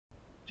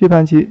这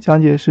盘棋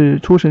讲解是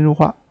出神入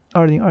化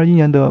2021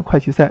年的快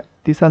棋赛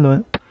第三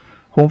轮，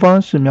红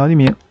方是苗利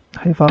明，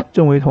黑方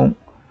郑惟桐，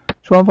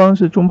双方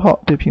是中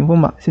炮对屏风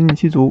马先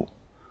进7卒。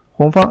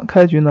红方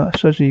开局呢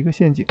设置一个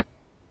陷阱，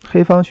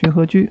黑方寻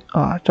合车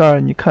这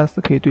儿你看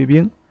似可以对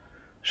兵，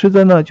实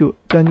则呢就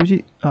占据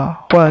计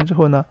换完之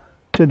后呢，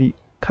这里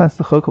看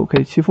似河口可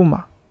以欺负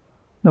马，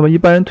那么一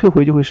般人退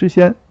回就会失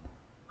先。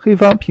黑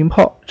方平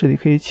炮这里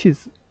可以弃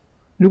子，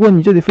如果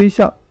你这里飞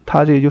象，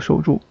他这里就守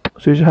住，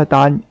随时还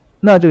打你，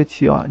那这个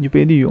棋你就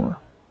被利用了。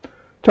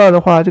这样的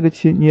话，这个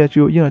棋你也只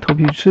有硬着头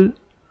皮吃。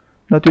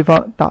那对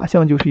方打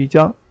象就是一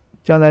将，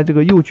将来这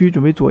个右车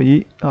准备左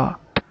移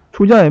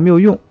出将也没有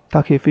用，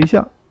他可以飞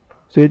象，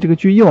所以这个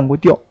车一往过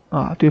掉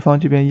对方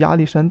这边压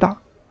力山大，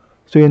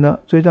所以呢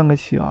追这样个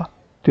棋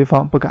对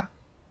方不敢。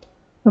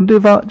那么对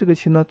方这个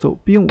棋呢走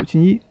兵5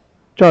进1，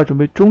这儿准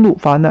备中路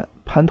发难，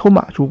盘头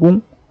马助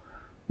攻。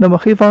那么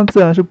黑方自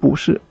然是补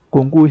士，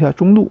巩固一下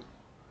中路。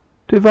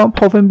对方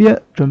炮分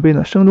边，准备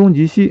呢声东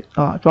击西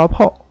抓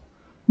炮，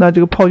那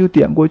这个炮就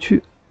点过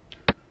去。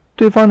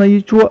对方呢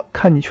一捉，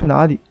看你去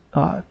哪里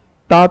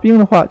打兵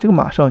的话，这个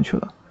马上去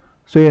了，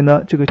所以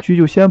呢这个车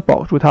就先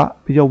保住它，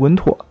比较稳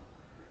妥。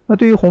那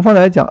对于红方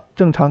来讲，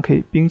正常可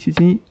以兵7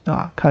进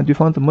1看对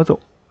方怎么走。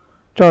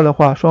这儿的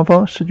话，双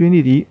方势均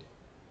力敌。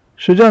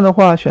实战的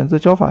话，选择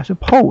招法是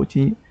炮5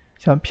进1，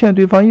想骗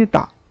对方一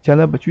打，将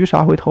来把车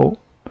杀回头。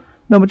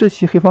那么这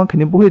棋黑方肯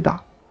定不会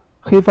打，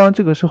黑方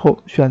这个时候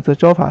选择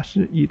招法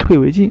是以退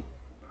为进。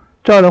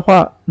这样的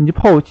话，你就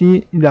炮5进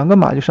1，你2个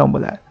马就上不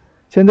来。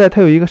现在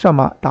他有一个上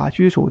马打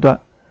车手段，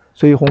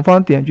所以红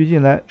方点车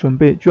进来，准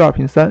备车2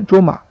平3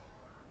捉马。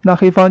那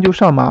黑方就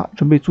上马，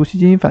准备卒7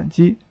进1反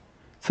击。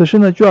此时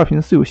呢，车2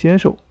平4有先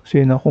手，所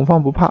以呢红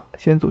方不怕，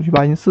先走车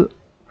8进4。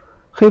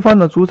黑方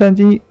呢卒3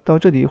进1，到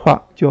这里的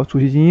话就要卒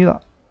7进1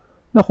了。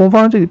那红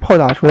方这里炮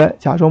打出来，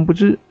假装不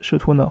知，试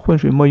图呢浑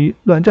水摸鱼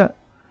乱战。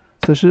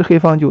此时黑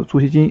方就卒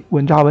7进1，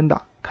稳扎稳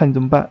打，看你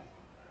怎么办。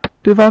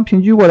对方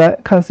平车过来，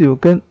看似有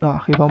根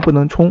黑方不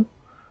能冲。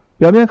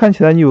表面看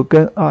起来你有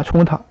根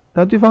冲他，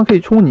但对方可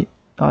以冲你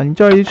你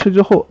这儿一吃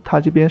之后，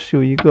他这边是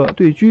有一个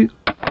对车，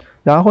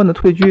然后呢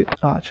退车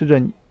吃着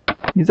你，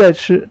你再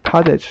吃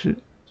他再吃，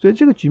所以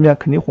这个局面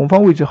肯定红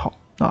方位置好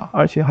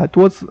而且还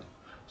多子，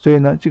所以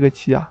呢这个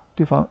棋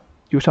对方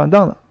就上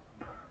当了。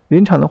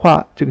临场的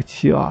话，这个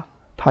棋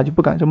他就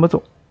不敢这么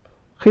走。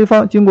黑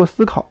方经过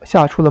思考，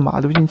下出了马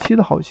6进7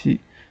的好棋，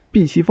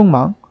避其锋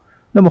芒。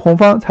那么红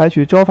方采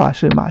取招法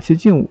是马7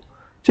进5，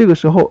这个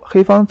时候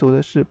黑方走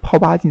的是炮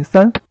8进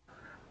3，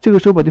这个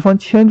时候把对方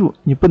牵住，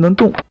你不能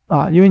动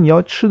因为你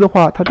要吃的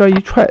话，他这儿一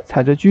踹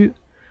踩着车，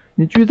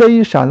你车再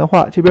一闪的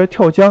话，这边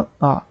跳将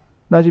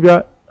那这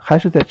边还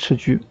是在吃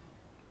车，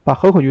把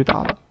河口就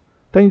打了。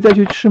等你再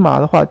去吃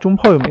马的话，中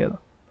炮又没了，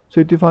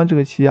所以对方这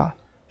个棋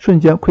瞬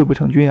间溃不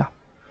成军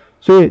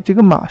所以这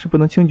个马是不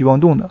能轻举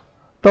妄动的。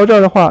到这儿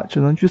的话，只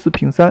能车4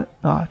平3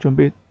准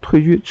备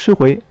退车吃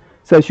回，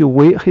再去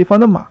围黑方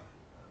的马。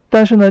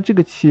但是呢，这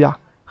个棋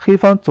黑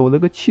方走了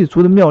个弃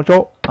卒的妙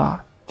招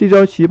这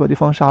招棋把对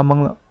方杀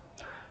懵了。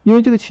因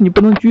为这个棋你不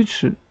能车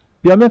吃，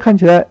表面看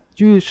起来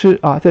车一吃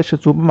再吃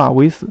卒把马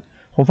围死，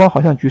红方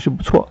好像局势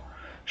不错。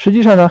实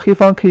际上呢，黑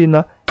方可以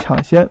呢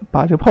抢先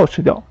把这个炮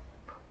吃掉，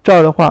这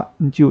样的话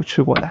你就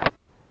吃过来，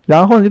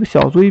然后呢这个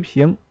小卒一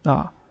平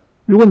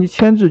如果你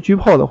牵制车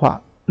炮的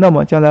话，那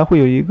么将来会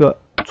有一个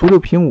卒6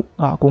平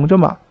5拱着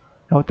马，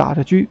然后打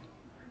着车。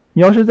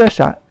你要是再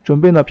闪，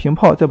准备呢平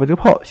炮，再把这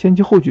个炮先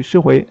期后举吃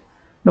回，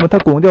那么他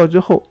拱掉之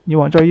后，你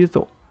往这儿一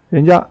走，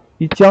人家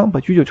一将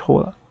把车就抽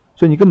了，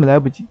所以你根本来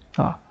不及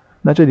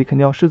那这里肯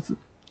定要失子。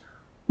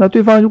那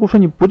对方如果说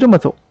你不这么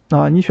走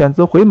你选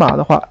择回马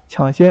的话，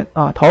抢先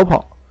逃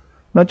跑，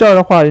那这样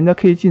的话人家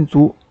可以进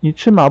卒，你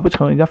吃马不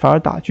成，人家反而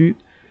打车，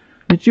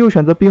你只有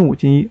选择兵5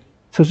进1。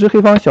此时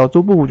黑方小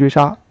卒步步追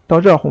杀，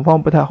到这儿红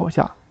方不太好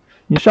下，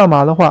你上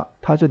马的话，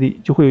他这里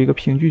就会有一个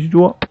平车去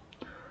捉，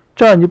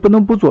这样你不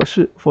能补左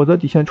士，否则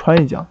底线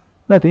穿一将，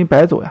那等于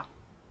白走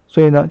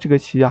所以呢这个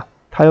棋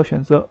他要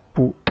选择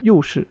补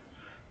右士，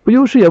补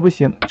右士也不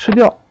行，吃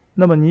掉，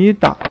那么你一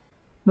打，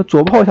那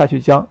左炮下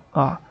去将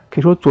可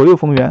以说左右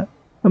逢源，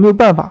那没有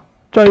办法，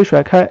这儿一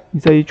甩开，你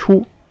再一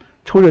出，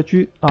抽着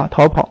车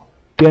逃跑，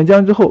点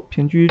将之后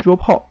平车一捉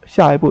炮，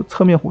下一步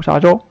侧面虎杀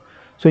招，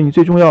所以你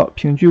最终要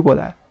平车过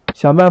来，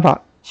想办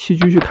法弃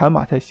车去砍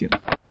马才行。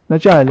那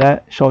这样一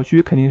来，少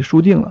车肯定是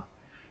输定了。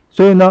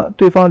所以呢，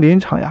对方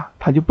临场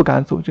他就不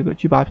敢走这个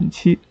车8平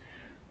7。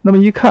那么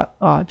一看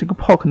这个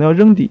炮可能要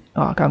扔底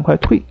赶快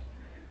退。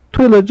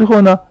退了之后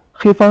呢，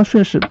黑方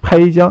顺势拍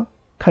一将，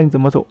看你怎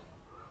么走。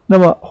那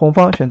么红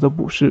方选择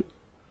补士，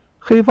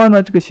黑方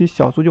呢这个棋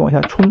小卒就往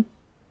下冲，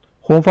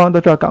红方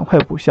到这儿赶快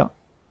补象。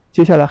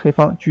接下来黑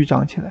方车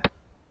长起来，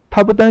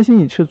他不担心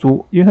你吃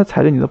卒，因为他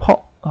踩着你的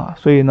炮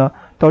所以呢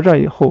到这儿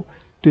以后，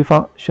对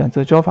方选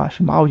择招法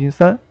是马5进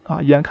3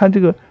眼看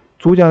这个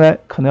卒将来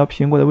可能要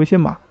平过来威胁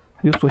马，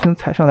他就索性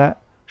踩上来，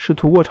试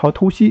图卧巢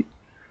偷袭。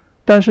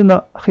但是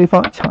呢黑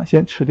方抢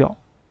先吃掉，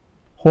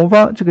红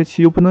方这个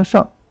棋又不能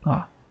上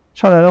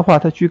上来的话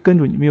他车跟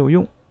住你没有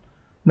用。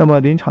那么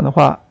临场的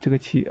话，这个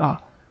棋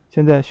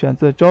现在选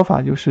择招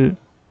法就是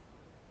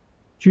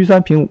车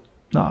3平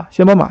5啊，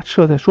先把马吃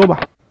了再说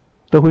吧，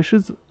得回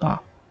狮子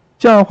啊。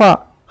这样的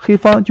话，黑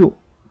方就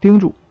盯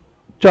住，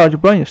这样就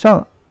不让你上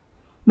了。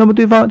那么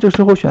对方这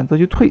时候选择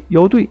去退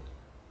腰对，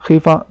黑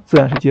方自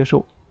然是接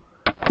受。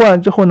换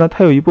完之后呢，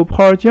他有一步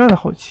炮2进2的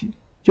好棋，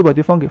就把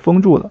对方给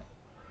封住了。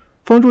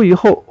封住以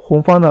后，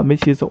红方呢没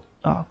棋走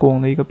啊，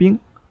拱了一个兵。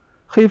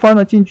黑方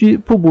呢进车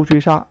步步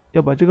追杀，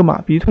要把这个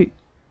马逼退。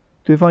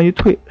对方一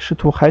退，试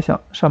图还想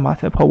上马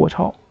踩炮卧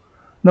槽。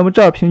那么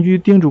这儿平车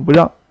盯住不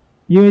让，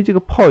因为这个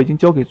炮已经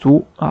交给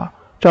卒啊，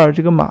这儿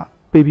这个马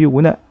被逼无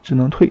奈只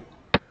能退。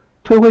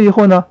退回以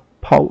后呢，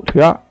炮5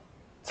退2。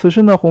此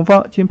时呢，红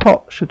方进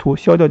炮试图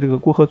消掉这个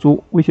过河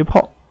卒威胁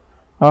炮，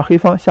而黑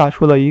方下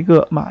出了一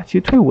个马骑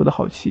退5的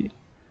好棋。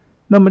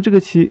那么这个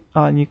棋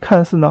啊，你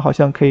看似呢好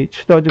像可以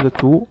吃掉这个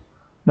卒，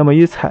那么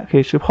一踩可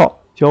以吃炮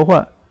交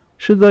换，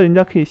实则人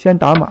家可以先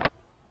打马，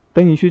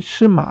等你去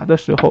吃马的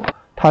时候，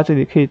他这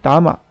里可以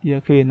打马，也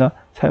可以呢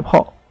踩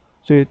炮，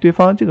所以对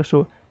方这个时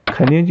候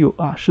肯定就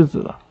失子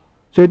了。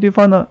所以对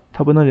方呢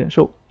他不能忍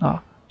受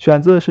啊，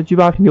选择的是车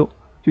8平6，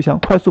就想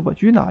快速把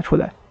车拿出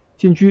来，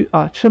进车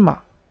吃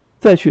马，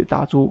再去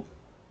打卒。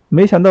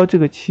没想到这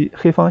个棋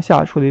黑方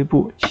下出了一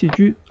步弃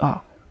车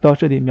到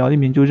这里苗立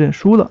明就认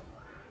输了，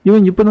因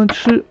为你不能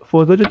吃，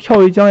否则这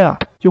跳一将呀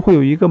就会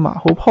有一个马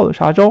后炮的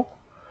杀招。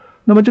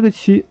那么这个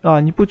棋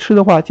你不吃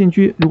的话，进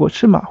车如果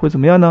吃马会怎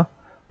么样呢？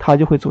他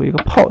就会走一个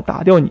炮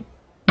打掉你，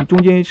你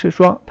中间一吃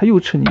双，他又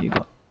吃你一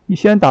个，你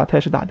先打他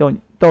也是打掉你，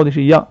道理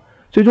是一样。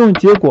最终的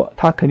结果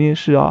他肯定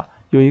是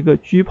有一个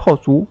车炮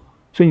卒，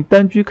所以你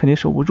单车肯定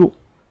守不住，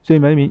所以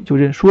苗立明就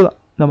认输了。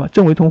那么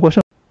郑惟桐获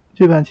胜。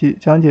这盘棋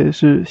讲解的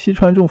是西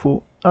川中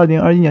伏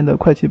2021年的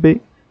快棋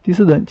杯第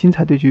4轮精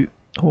彩对局，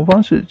红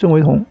方是郑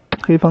惟桐，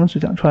黑方是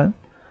蔣川。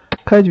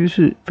开局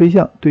是飞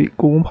象对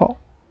过弓炮，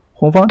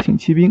红方挺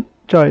骑兵，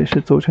这儿也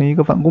是走成一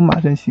个反攻马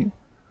阵型。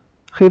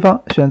黑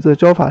方选择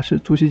招法是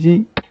卒袭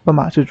金，把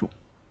马制住。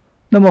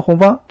那么红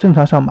方正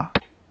常上马，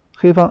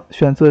黑方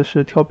选择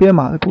是跳边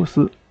马的构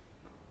思。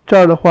这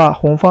儿的话，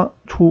红方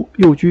出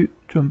右车，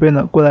准备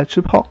呢过来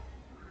吃炮，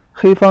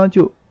黑方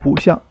就补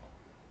象，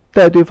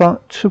待对方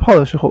吃炮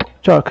的时候，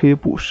这儿可以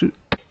补士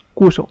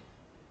固守。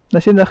那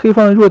现在黑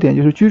方的弱点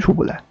就是车出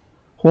不来，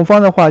红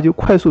方的话就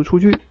快速出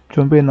车，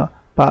准备呢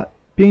把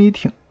兵一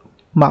挺，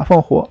马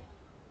放活。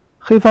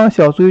黑方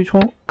小卒一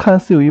冲，看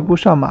似有一步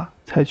上马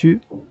踩车，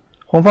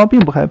红方并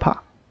不害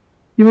怕，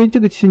因为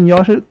这个棋你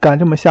要是敢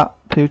这么下，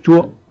他就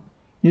捉。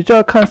你这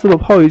儿看似把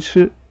炮一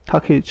吃，他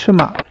可以吃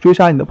马追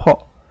杀你的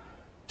炮，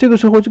这个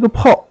时候这个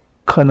炮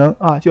可能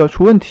就要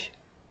出问题，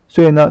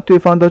所以呢对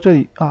方到这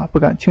里不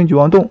敢轻举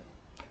妄动。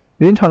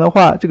临场的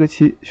话，这个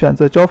棋选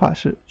择招法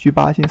是车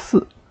8进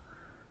4，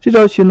这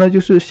招棋呢就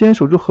是先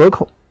守住河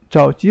口，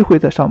找机会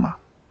再上马。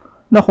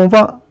那红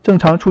方正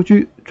常出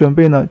车，准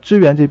备呢支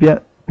援这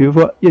边，比如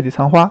说叶底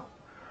藏花。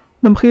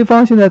那么黑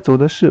方现在走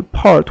的是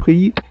炮2退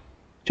1，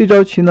这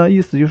招棋呢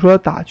意思就是说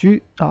打车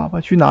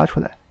把车拿出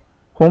来。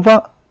红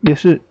方也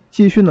是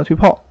继续呢推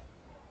炮，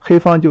黑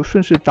方就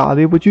顺势打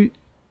了一步车，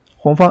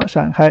红方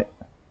闪开，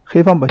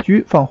黑方把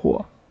车放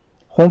活，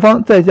红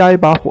方再加一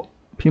把火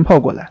平炮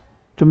过来，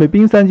准备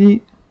兵3进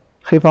1，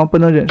黑方不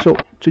能忍受，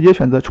直接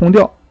选择冲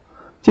掉。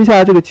接下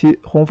来这个棋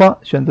红方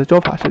选择招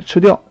法是吃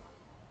掉，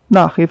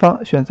那黑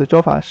方选择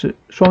招法是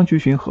双车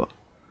巡河。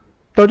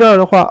到这儿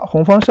的话，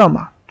红方上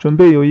马，准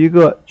备有一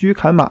个车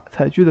砍马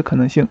踩车的可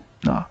能性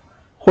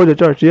或者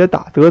这儿直接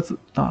打得子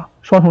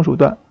双重手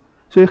段。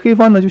所以黑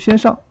方呢就先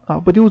上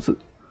不丢子，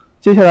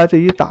接下来这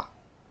一打，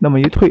那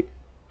么一退，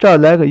这儿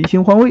来个移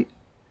形换位，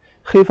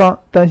黑方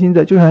担心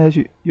再纠缠下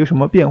去有什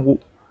么变误，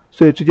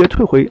所以直接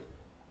退回。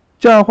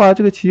这样的话，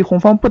这个棋红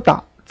方不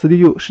打，子力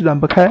就施展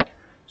不开，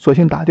索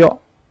性打掉。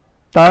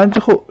打完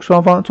之后，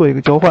双方做一个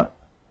交换。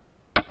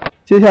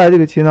接下来这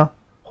个棋呢，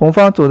红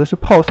方走的是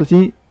炮4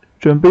进1，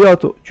准备要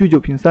走车9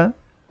平3。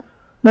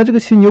那这个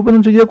棋你又不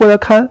能直接过来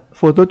看，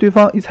否则对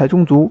方一踩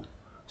中卒，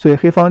所以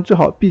黑方只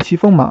好避其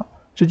锋芒，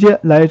直接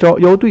来一招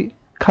腰对，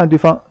看对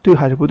方对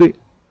还是不对。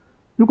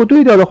如果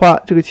对掉的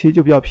话，这个棋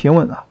就比较平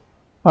稳了。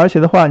而且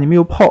的话，你没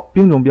有炮，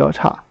兵种比较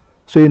差，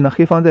所以呢，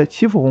黑方在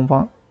欺负红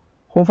方，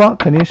红方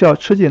肯定是要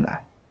吃进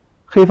来。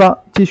黑方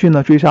继续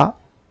呢追杀，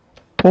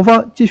红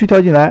方继续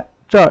跳进来，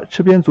这儿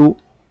吃边卒，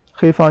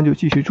黑方就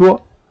继续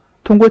捉，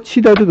通过弃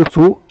掉这个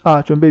卒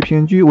准备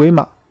平车为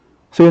马，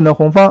所以呢，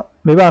红方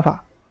没办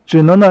法，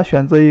只能呢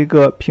选择一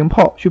个平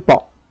炮去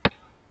保。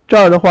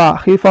这儿的话，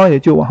黑方也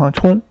就往上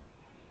冲，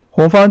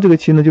红方这个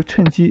棋呢就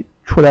趁机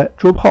出来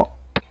捉炮，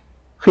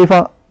黑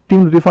方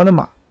盯住对方的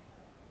马。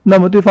那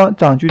么对方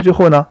长车之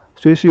后呢，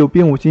随时有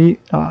兵5进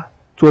1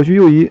左车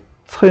右移，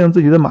策应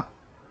自己的马，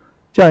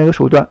这样一个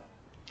手段。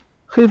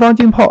黑方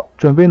进炮，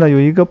准备呢有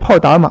一个炮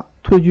打马，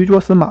退车捉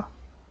死马，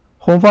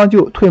红方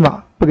就退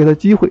马，不给他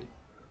机会。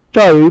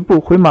这儿有一步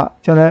回马，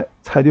将来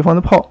踩对方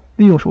的炮，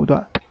利用手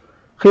段，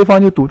黑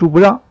方就堵住不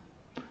让。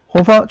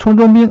红方冲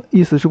中兵，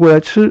意思是过来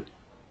吃，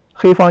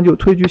黑方就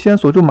退车先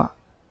锁住马，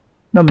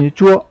那么你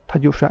捉他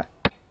就甩。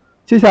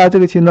接下来这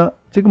个棋呢，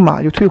这个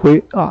马就退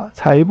回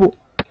踩一步，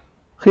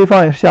黑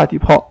方也是下底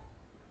炮，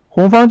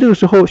红方这个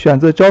时候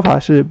选择招法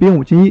是兵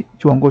5进1，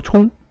就往过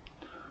冲。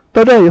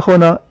到这以后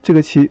呢，这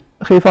个棋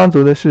黑方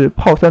走的是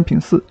炮3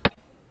平4，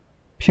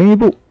平一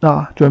步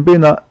啊，准备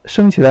呢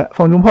升起来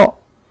放中炮。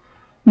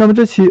那么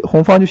这棋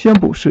红方就先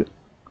补士，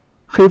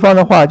黑方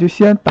的话就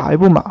先打一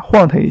步马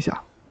晃他一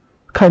下，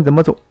看你怎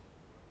么走。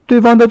对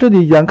方到这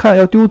里眼看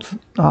要丢子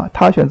啊，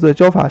他选择的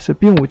招法是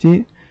兵5进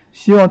1，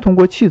希望通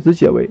过弃子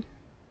解围。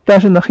但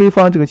是呢，黑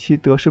方这个棋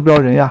得势不饶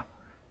人呀，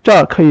这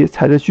儿可以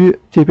踩着车，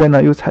这边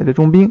呢又踩着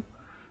中兵，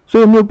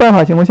所以没有办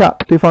法情况下，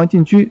对方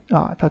进车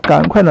啊，他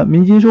赶快呢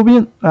鸣金收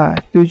兵，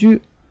哎，对车。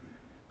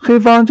黑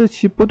方这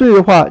棋不对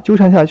的话，纠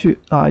缠下去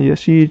啊，也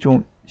是一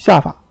种下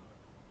法。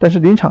但是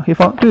临场黑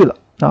方对了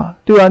啊，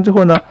对完之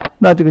后呢，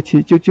那这个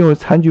棋就进入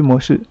残局模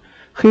式，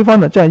黑方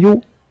的占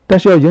优，但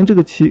是要赢这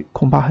个棋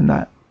恐怕很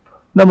难。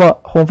那么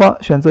红方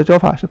选择招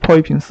法是炮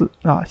1平4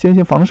啊，先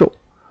行防守。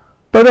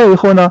到这以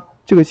后呢，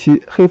这个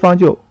棋黑方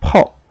就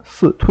炮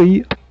4退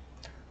1，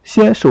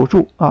先守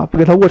住啊，不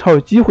给他卧槽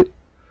有机会。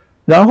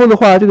然后的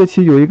话，这个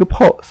棋有一个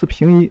炮4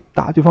平1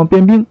打对方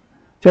边兵，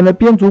将来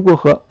边卒过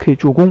河可以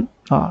助攻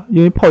啊，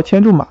因为炮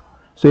牵住马，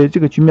所以这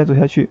个局面走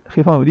下去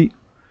黑方有利。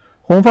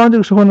红方这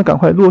个时候呢赶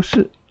快落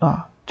士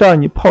啊，这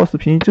样你炮4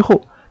平1之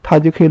后，他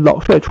就可以老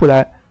帅出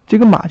来，这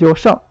个马就要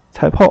上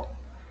踩炮，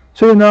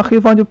所以呢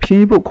黑方就平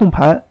一步控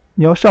盘，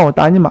你要上我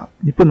打你马，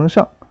你不能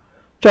上，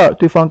这儿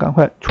对方赶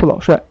快出老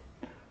帅。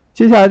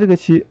接下来这个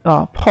棋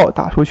啊，炮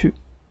打出去，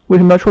为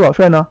什么要出老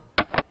帅呢？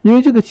因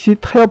为这个棋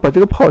他要把这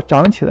个炮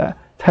长起来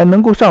才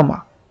能够上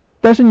马，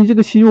但是你这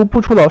个棋如果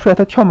不出老帅，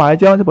他跳马一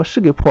将就把士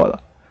给破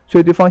了，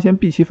所以对方先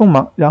避其锋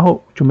芒，然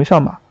后准备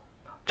上马。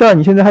这儿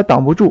你现在还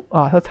挡不住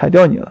啊，他踩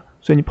掉你了，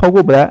所以你炮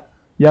过不来。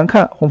眼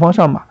看红方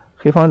上马，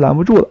黑方拦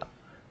不住了，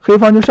黑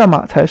方就上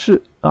马踩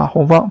士啊，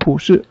红方补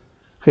士，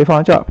黑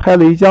方这儿拍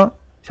了一将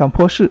想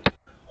破士，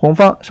红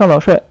方上老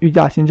帅御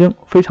驾亲征，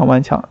非常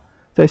顽强，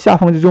在下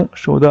风之中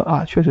守的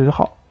啊确实是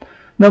好。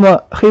那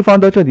么黑方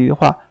到这里的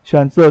话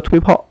选择推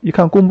炮，一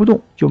看攻不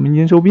动就鸣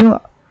金收兵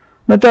了。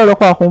那这儿的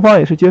话红方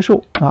也是接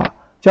受啊，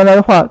将来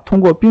的话通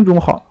过兵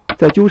种好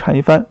再纠缠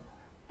一番。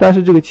但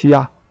是这个棋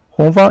啊，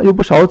红方又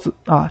不少子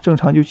啊，正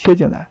常就切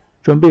进来，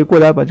准备过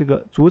来把这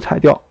个卒踩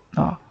掉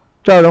啊。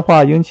这儿的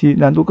话赢棋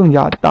难度更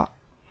加大。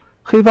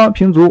黑方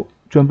平卒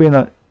准备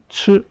呢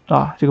吃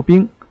啊这个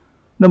兵，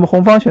那么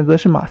红方选择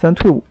是马3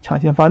退5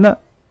抢先发难。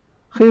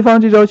黑方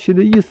这招棋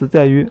的意思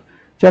在于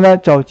将来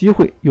找机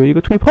会有一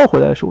个推炮回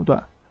来的手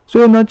段，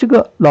所以呢这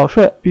个老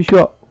帅必须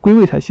要归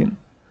位才行。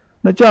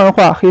那这样的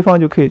话黑方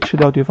就可以吃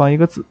掉对方一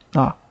个子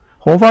啊，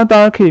红方当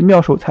然可以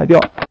妙手裁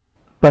掉。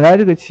本来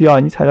这个棋啊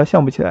你踩掉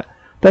象不起来，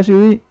但是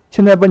由于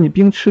现在把你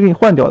兵吃给你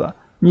换掉了，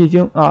你已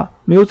经啊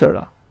没有子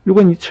了，如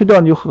果你吃掉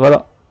你就和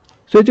了，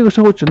所以这个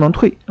时候只能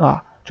退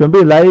啊，准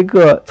备来一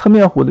个侧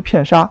面虎的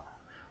骗杀。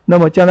那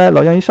么将来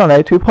老将一上来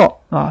一推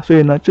炮啊，所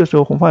以呢这时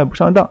候红方也不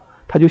上当，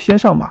他就先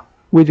上马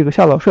为这个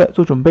下老帅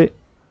做准备。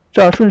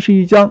这儿顺势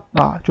一将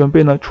啊，准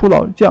备呢出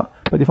老将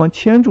把对方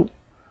牵住。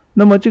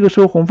那么这个时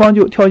候红方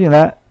就跳进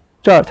来，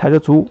这儿踩着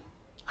卒，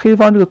黑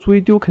方这个卒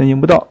一丢肯定赢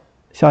不到，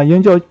想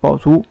赢就要保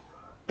卒，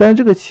但是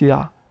这个棋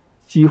啊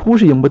几乎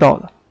是赢不到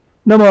的。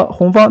那么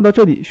红方到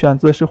这里选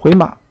择是回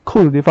马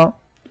扣住对方，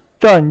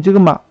这儿你这个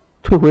马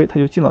退回他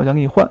就进老将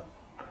给你换。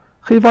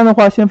黑方的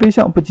话先飞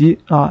象不急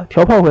啊，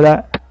调炮回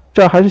来，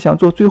这儿还是想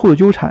做最后的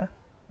纠缠，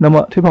那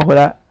么推炮回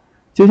来，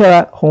接下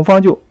来红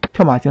方就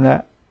跳马进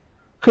来，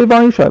黑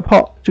方一甩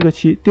炮，这个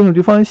棋盯着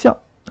对方的象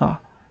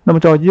啊，那么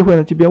找机会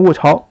呢这边卧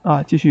槽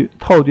啊，继续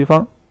套住对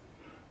方。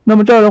那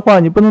么这儿的话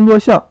你不能落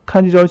象，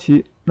看这招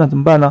棋那怎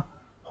么办呢？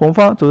红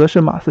方走的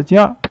是马4进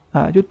2，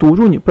哎，就堵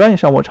住你不让你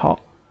上卧槽。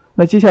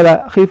那接下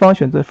来黑方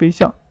选择飞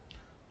象，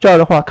这儿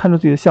的话看住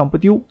自己的象不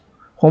丢，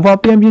红方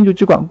边兵就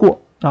只管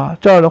过啊。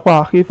这儿的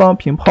话黑方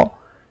平炮，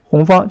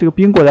红方这个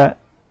兵过来，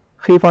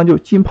黑方就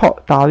进炮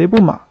打了一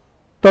步马，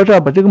到这儿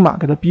把这个马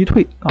给他逼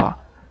退啊。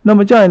那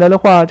么这样一来的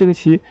话，这个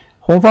棋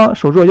红方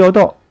守住要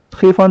道，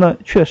黑方呢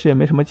确实也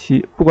没什么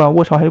棋，不管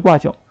卧槽还是挂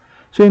角，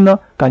所以呢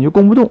感觉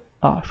攻不动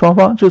啊，双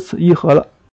方至此议和了。